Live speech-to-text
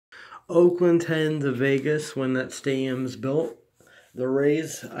Oakland heading to Vegas when that stadium's built. The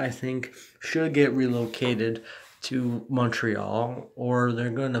Rays, I think, should get relocated to Montreal, or they're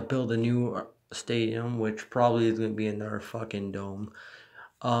going to build a new stadium, which probably is going to be another fucking dome.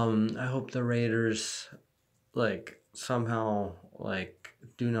 I hope the Raiders, somehow,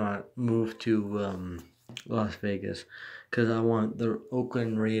 do not move to, Las Vegas, because I want the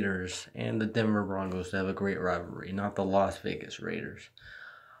Oakland Raiders and the Denver Broncos to have a great rivalry, not the Las Vegas Raiders.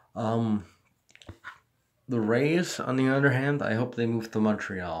 Um, the Rays, on the other hand, I hope they move to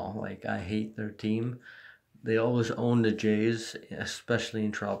Montreal. I hate their team. They always own the Jays, especially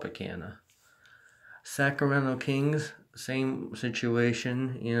in Tropicana. Sacramento Kings, same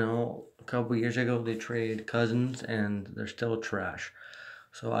situation. A couple years ago they traded Cousins, and they're still trash.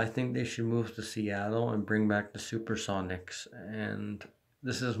 So I think they should move to Seattle and bring back the Supersonics. And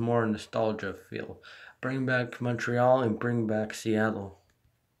this is more nostalgia feel. Bring back Montreal and bring back Seattle.